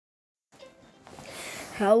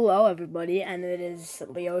Hello everybody, and it is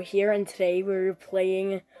Leo here, and today we're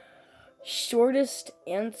playing Shortest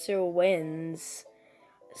Answer Wins.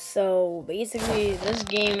 So basically this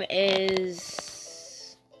game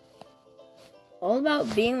is all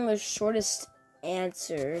about being the shortest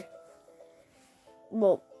answer.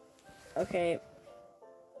 Well, okay.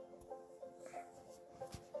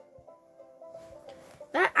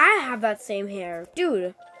 I have that same hair.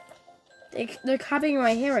 Dude, they're copying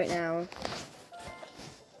my hair right now.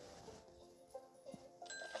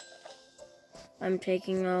 I'm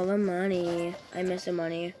taking all the money. I miss the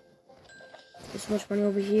money. There's so much money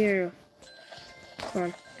over here. Come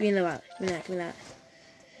on, give me that. Give me that.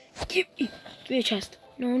 Give me that. Give me a chest.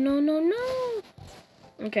 No, no, no, no.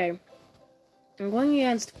 Okay. I'm going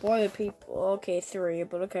against 4 other people. Okay, 3,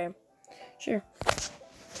 but okay. Sure.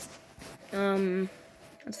 That's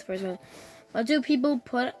the first one. What do people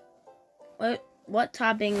put? What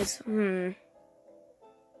toppings?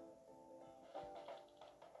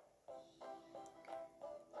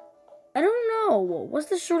 I don't know. What's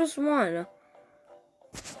the shortest one?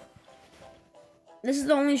 This is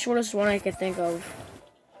the only shortest one I can think of.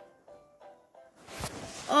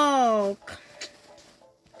 Oh.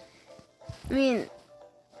 I mean,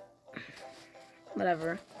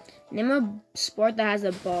 whatever. Name a sport that has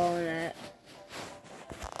a ball in it.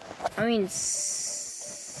 I mean,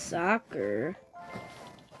 soccer.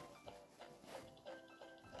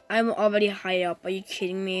 I'm already high up. Are you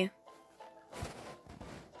kidding me?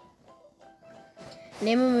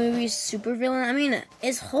 Name a movie supervillain. I mean,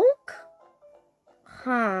 is Hulk?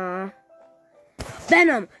 Huh.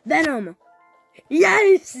 Venom. Venom.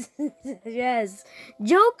 Yes. Yes.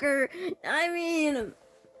 Joker. I mean,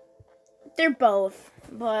 they're both,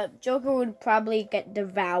 but Joker would probably get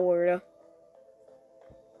devoured.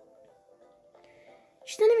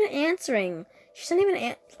 She's not even answering. She's not even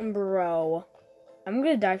answering, bro. I'm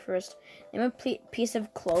gonna die first. Name a piece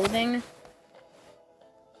of clothing.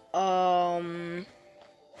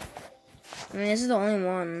 I mean, this is the only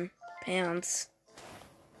one. Pants.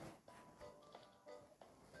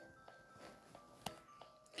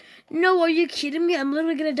 No, are you kidding me? I'm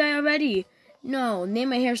literally gonna die already. No,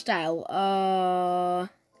 name a hairstyle.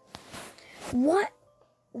 What?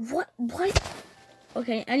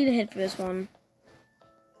 Okay, I need a hint for this one.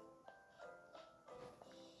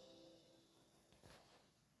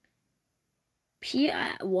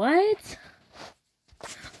 What?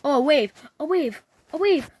 Oh, a wave. A wave. A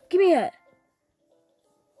wave. Give me it.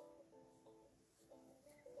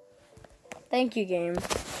 Thank you, game.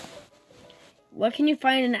 What can you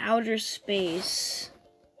find in outer space?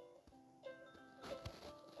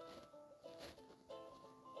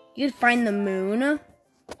 You could find the moon. You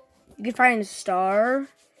could find a star.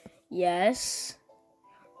 Yes.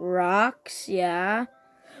 Rocks, yeah.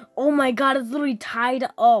 Oh my god, it's literally tied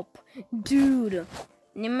up. Dude.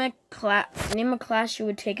 Name a class you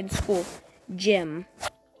would take in school. Gym.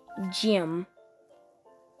 Gym.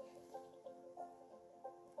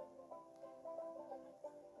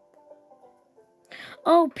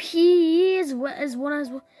 Oh, P is what as one as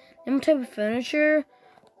well. Name a type of furniture.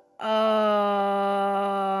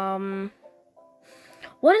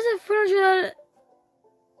 What is a furniture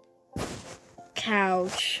that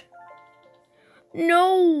couch?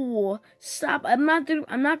 No! Stop. I'm not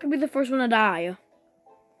gonna be the first one to die.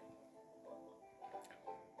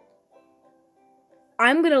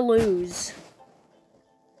 I'm gonna lose.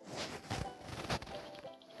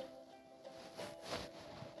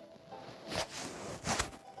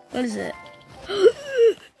 What is it?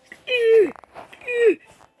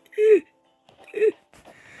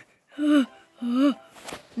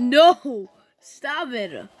 No! Stop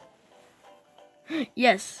it!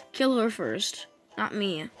 Yes, kill her first. Not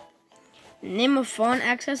me. Name a phone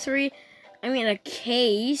accessory. I mean, a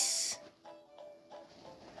case.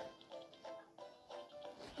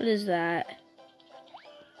 What is that?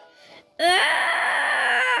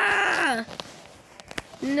 Ah!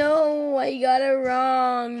 No, I got it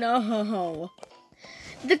wrong. No.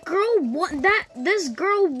 The girl won. This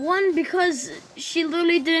girl won because she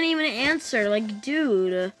literally didn't even answer. Like,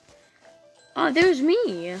 dude. Oh, there's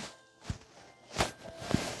me.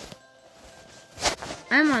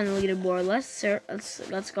 I'm on the leaderboard. Let's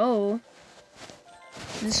go.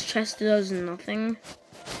 This chest does nothing.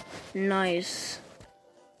 Nice.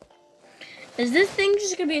 Is this thing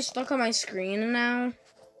just gonna be stuck on my screen now?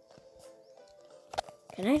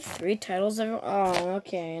 Can I have 3 titles ever? Oh,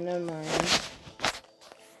 okay, never mind.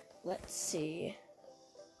 Let's see.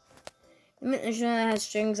 An instrument that has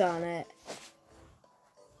strings on it.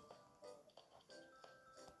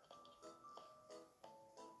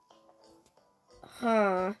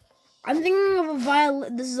 Huh. I'm thinking of a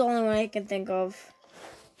violin. This is the only one I can think of.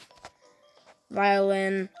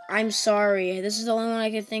 Violin. I'm sorry. This is the only one I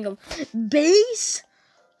can think of. Bass?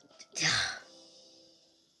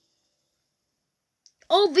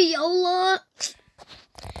 Oh, viola.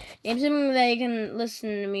 Name something that you can listen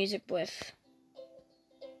to music with.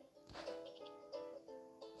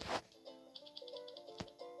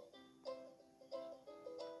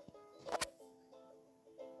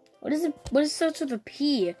 What is it? What is starts with a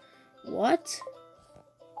P? What?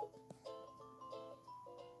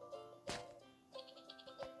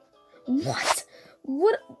 What?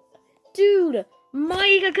 What? Dude,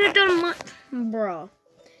 Mike, I could have done my... Bro.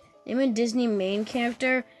 Name a Disney main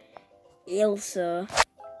character. Elsa.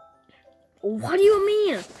 What do you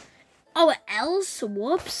mean? Oh, Elsa?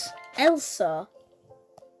 Whoops. Elsa.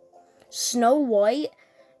 Snow White?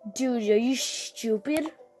 Dude, are you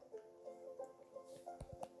stupid?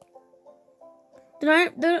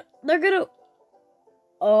 They're gonna...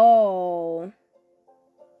 Oh.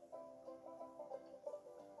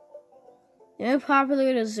 Name a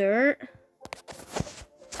popular dessert.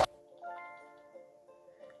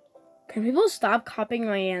 Can people stop copying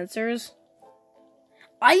my answers?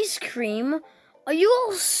 Ice cream? Are you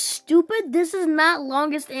all stupid? This is not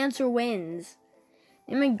longest answer wins.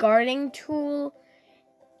 Name a gardening tool.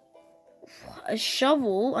 A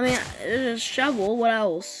shovel. I mean, a shovel. What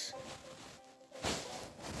else?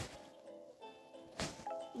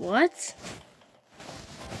 What?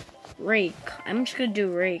 Rake. I'm just gonna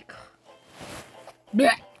do rake.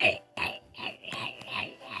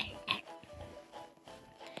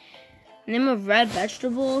 Name a red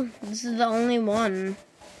vegetable. This is the only one.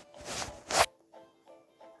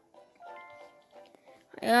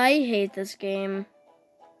 I hate this game.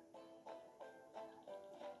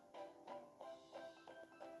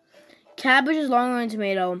 Cabbage is longer than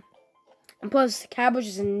tomato. And plus, cabbage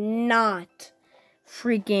is not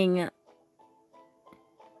freaking...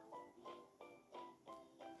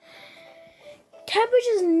 Cabbage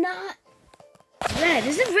is not red.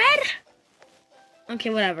 Is it red? Okay,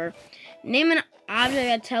 whatever. Name an object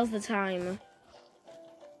that tells the time.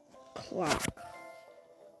 Clock.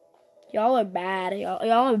 Y'all are bad.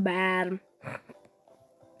 Y'all are bad.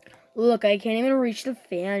 Look, I can't even reach the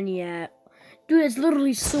fan yet. Dude, it's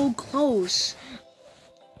literally so close.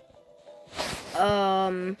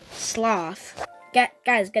 Sloth.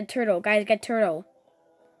 Guys, get turtle. Guys, get turtle.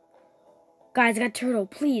 Guys, get turtle,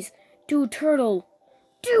 please. Dude, turtle.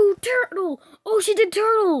 Dude, turtle. Oh, she did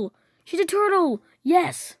turtle. She did turtle.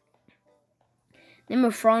 Yes. Name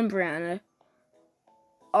a front brand.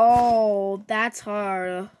 Oh, that's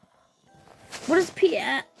hard. What is P?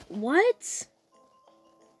 What?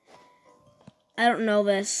 I don't know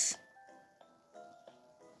this.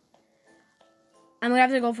 I'm gonna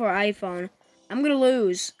have to go for an iPhone. I'm gonna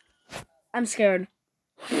lose. I'm scared.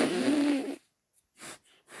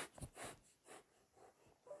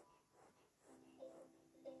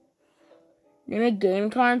 Name a game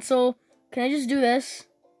console. Can I just do this?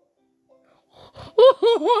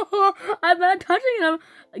 I'm not touching them.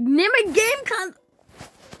 Name a game console.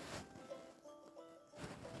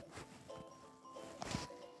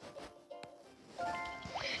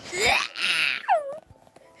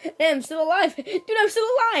 Hey, I'm still alive. Dude, I'm still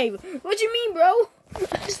alive. What you mean, bro?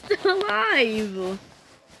 I'm still alive.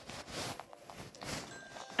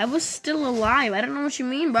 I was still alive. I don't know what you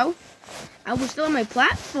mean, bro. I was still on my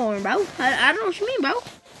platform, bro. I don't know what you mean, bro.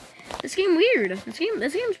 This game weird. This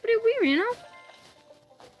game's pretty weird, you know?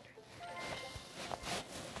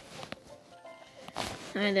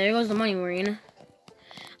 Alright, there goes the money, Marina.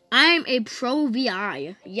 I'm a pro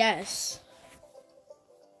VI. Yes.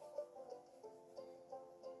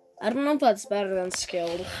 I don't know if that's better than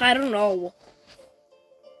skilled. I don't know.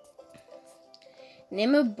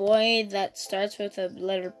 Name a boy that starts with a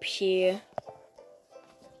letter P.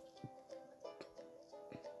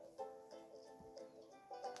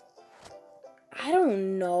 I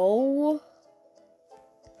don't know.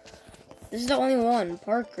 This is the only one.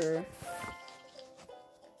 Parker.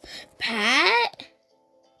 Pat?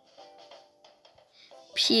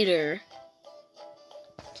 Peter.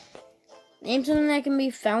 Name something that can be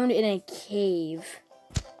found in a cave.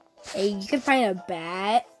 Hey, you can find a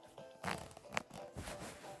bat.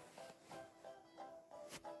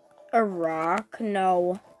 A rock?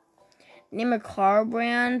 No. Name a car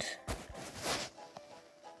brand.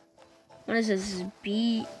 What is this?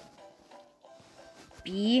 B?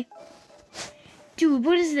 Dude,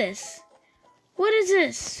 what is this? What is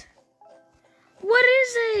this? What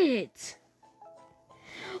is it?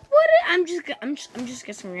 I'm just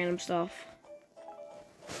guessing random stuff.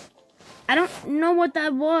 I don't know what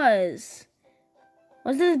that was.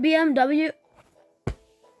 What's this BMW?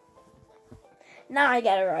 Now I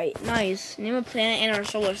get it right. Nice. Name a planet in our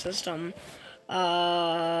solar system.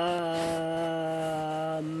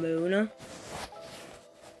 Moon.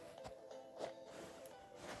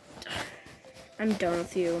 I'm done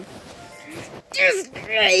with you. This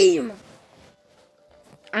game!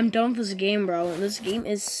 I'm done with this game, bro. This game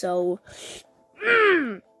is so...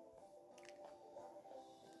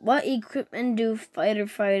 What equipment do fighter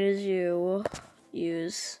fighters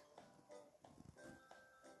use?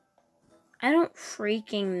 I don't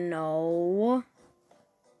freaking know.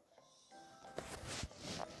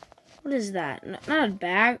 What is that? Not a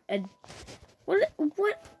bag. What?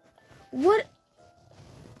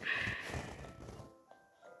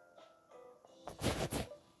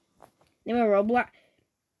 Name a roblox.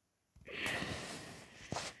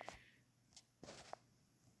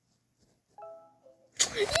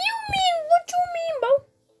 What you mean, bro?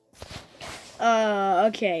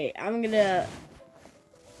 Okay. I'm gonna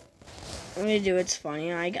do It's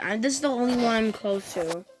Funny. This is the only one I'm close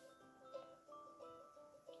to.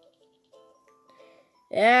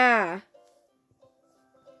 Yeah.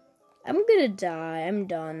 I'm gonna die. I'm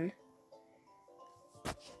done.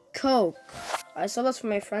 Coke. I saw this from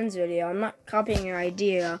my friend's video. I'm not copying your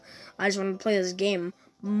idea. I just want to play this game.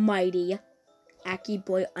 Mighty.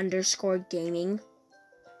 AckyBoy_gaming.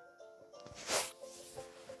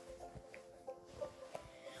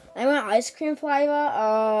 I want ice cream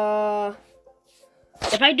flavor.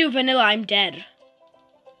 If I do vanilla, I'm dead.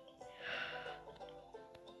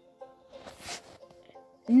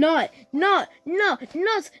 Nuts,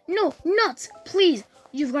 please.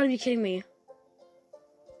 You've got to be kidding me.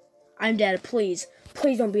 I'm dead, please.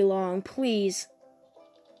 Please don't be long, please.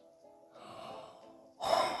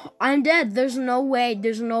 I'm dead. There's no way.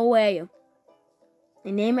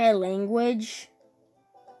 Name a language.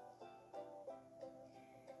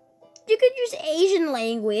 You could use Asian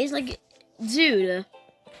language, like, dude.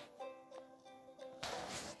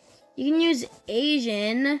 You can use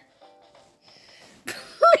Asian.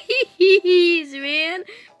 Please, man.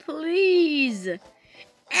 Please. Asian?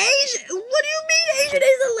 What do you mean Asian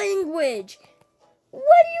is a language?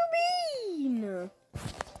 What do you mean?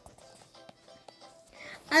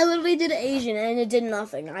 I literally did Asian and it did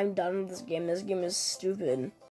nothing. I'm done with this game. This game is stupid.